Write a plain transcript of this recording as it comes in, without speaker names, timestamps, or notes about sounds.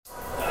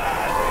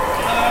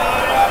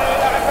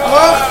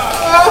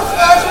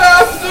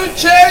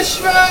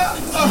چشم.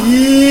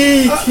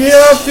 چی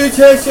رفت تو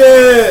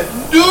چشه؟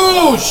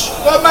 دوش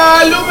و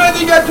معلومه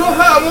دیگه تو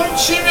همون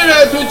چی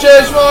میره تو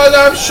چشم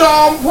آدم؟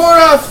 شامپو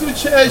رفت تو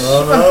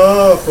چشم.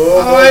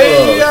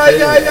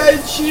 ای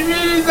چی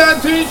میریزن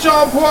تو این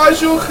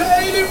شامپوهاشون؟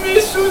 خیلی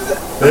میسوزه.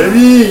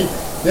 ببین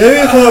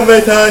نمیخوام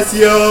به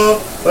ترسیا،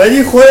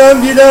 ولی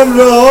خودم دیدم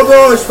راه به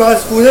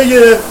آشپزخونه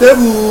گرفته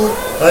بود،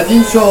 از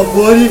این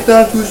شامپوها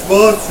ریختم توش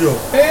باز شد.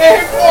 ای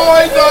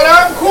وای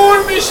دارم کور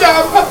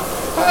میشم،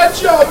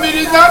 هرچی آب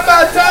میریزم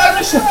بدتر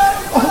میشه.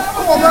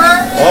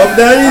 آب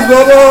نریز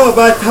بابا،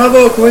 بدتر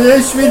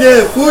واکنش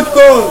میده. فوت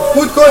کن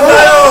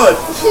برات.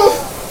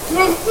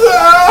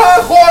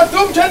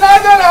 خورتوم که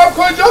ندارم،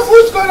 کجا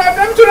فوت کنم؟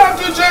 نمیتونم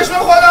تو چشم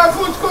خودم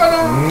فوت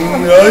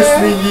کنم. راست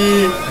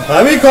میگی،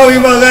 همین کامی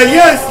بغلی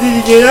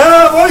هستی دیگه.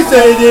 نه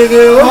وایسا یه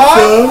دقیقه.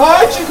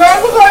 چی کار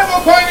میخوای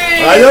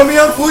بکنی؟ الان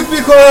میام فوت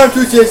میکنم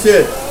تو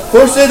چشه.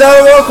 پشت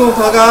در وا کن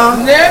فقط.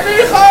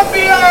 نمیخوام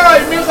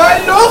بیای، میخوای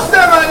لخت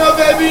منو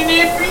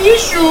ببینی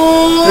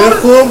بیشور؟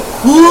 بخوام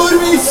کور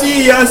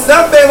میشی،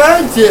 اصلا به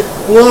من چه؟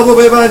 اون آبو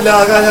ببند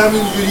لااقل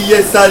همینجوری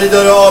یه سری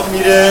داره آب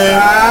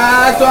میره.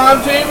 تو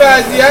هم تو این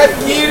وضعیت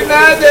گیر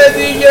نده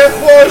دیگه،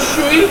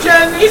 خوشویی که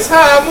نیست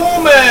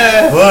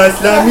حمومه. تو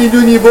اصلا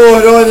میدونی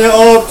بحران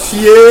آب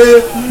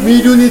چیه؟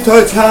 میدونی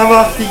تا چند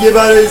وقت دیگه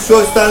برای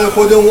شستن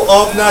خودمون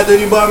آب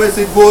نداریم، با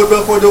مثل گربه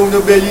خودمون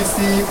رو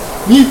بلیسیم؟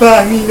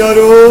 میفهمی اینا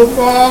رو؟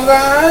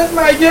 واقعا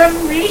مگه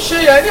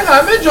میشه؟ یعنی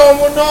همه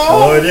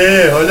جامونا؟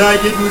 آره، حالا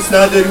اگه دوست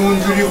نداری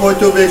اونجوری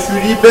خودتو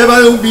بشوری ببر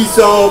اون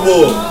بیسه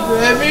آبو.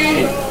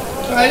 ببین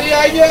ولی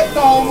اگه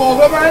تا اون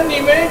موقع من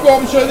نیمه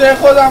گم شده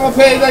خودم رو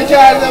پیدا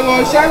کرده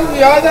باشم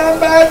زیادم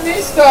بد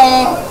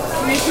نیستا.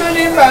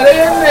 میتونیم برای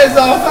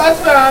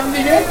نظافت به هم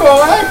دیگه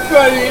کمک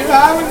کنیم،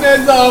 هم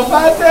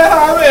نظافت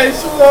هم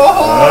عشق.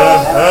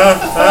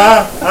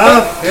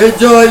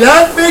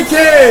 خجالت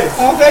بکش.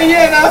 آخه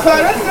یه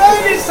نفره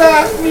خیلی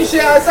سخت میشه،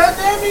 اصلا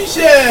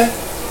نمیشه.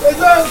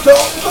 بذار تو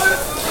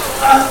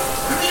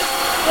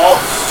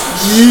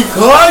چی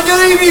کار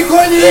داری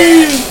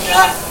میکنی؟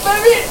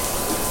 ببین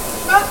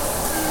من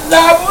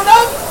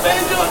لبونم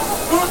بدون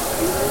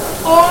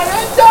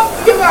آرنجم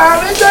که به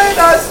همه جای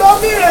دستا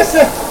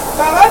میرسه،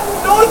 فقط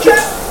نوک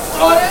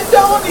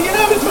آرنجم رو دیگه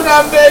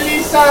نمیتونم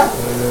بلیسم.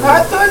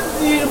 حتی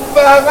زیر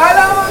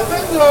بغلم هم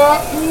بذار.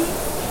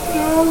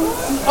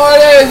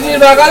 آره زیر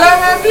بغلم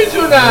هم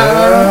میتونم.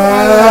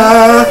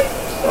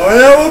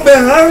 آدمو به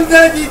هم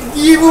زدی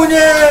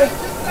دیوونه.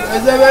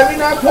 بذار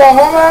ببینم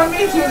پاهام هم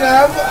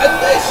میتونم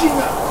بشینم.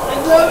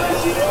 بذار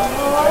بشینم.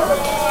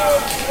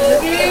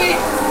 ببین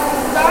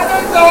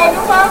زن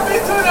زانوم هم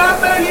میتونم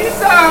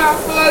بلیسم.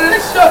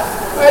 خارش شد،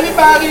 ولی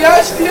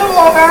بقیهش دیگه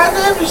واقعا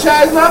نمیشه،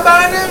 از من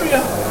بر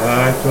نمیاد.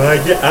 تو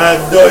اگه عقل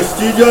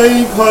داشتی جای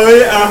این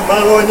کارهای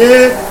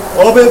احمقانه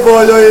آب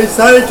بالای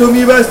سرتو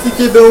میبستی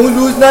که به اون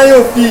روز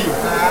نیفتی.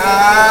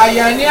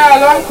 یعنی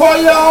الان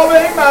کل آب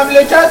این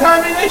مملکت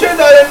همینه که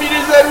داره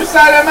میریزه رو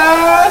سر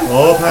من؟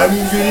 آب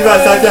همینجوری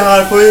وسط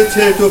حرفای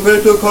چرت و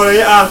پرت و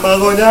کارهای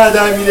احمقانه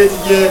هدر میره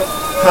دیگه.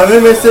 همه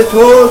مثل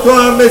تو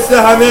هم مثل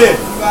همه.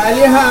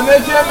 ولی همه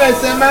که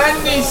مثل من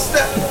نیستن.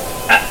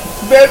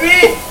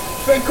 ببین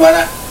فکر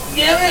کنم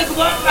یه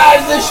مقدار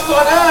ورزش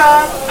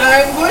کنم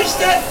انگشت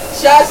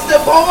شست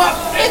پامو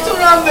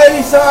بتونم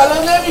بریسم.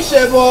 الان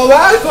نمیشه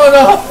باور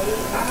کنم.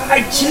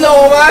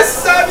 کیلوم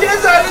هستم، یه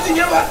ذره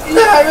دیگه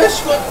نرمش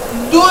کن.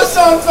 2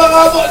 سانت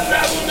فقط با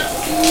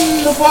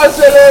زبونم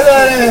فاصله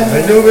داره.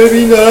 منو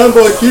ببین دارم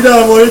با کی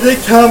در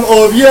مورد کم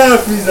آبی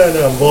حرف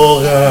میزنم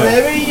واقعا.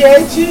 ببین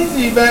یه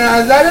چیزی به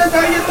نظرت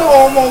اگه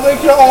تا اون موقع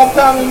که آب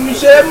تموم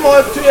میشه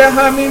ما توی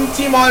همین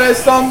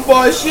تیمارستان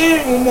باشیم،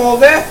 اون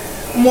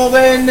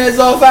موقع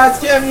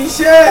نظافت که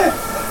میشه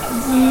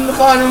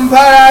خانم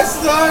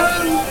پرستار.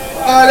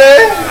 آره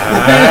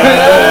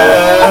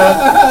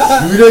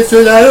شورشو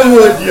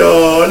نروردی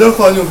حالا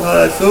خانم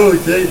پرستار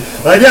اوکی،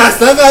 ولی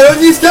اصلا قرار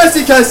نیست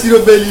کسی رو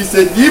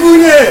بلیسه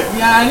دیوونه.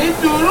 یعنی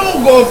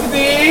دروغ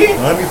گفتی؟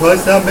 من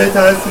میخواستم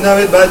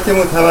بترسونمت بلکه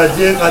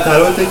متوجه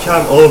خطرات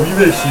کم آبی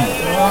بشی.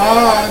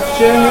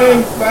 چه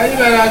ولی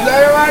به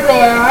نظر من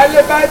راه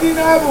حل بدی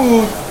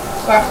نبود.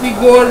 وقتی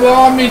گربه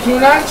ها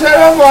میتونن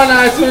چرا ما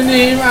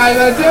نتونیم؟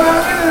 البته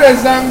من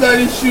میدونستم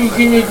داری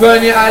شوخی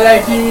میکنی،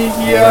 الکی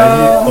میگی.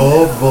 ولی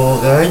آب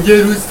واقعا یه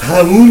روز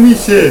تموم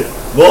میشه.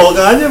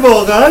 واقعا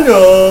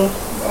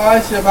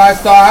باشه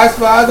پس تا هست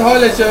باید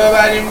حالشو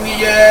ببریم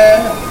دیگه.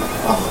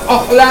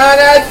 آخ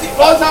لعنتی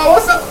باز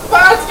حواسم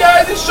پرت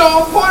کردی،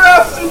 شامپو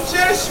رفت تو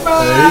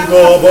چشمم. ای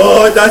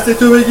بابا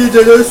دستتو بگی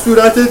جلوی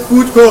صورتت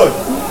فوت کن.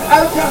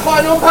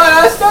 خانم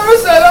پرستار رو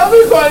صدا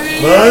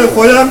میکنی؟ من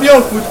خودم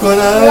بیام فوت کنم.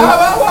 نه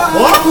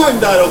بابا وا کن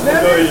درو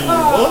خدایی.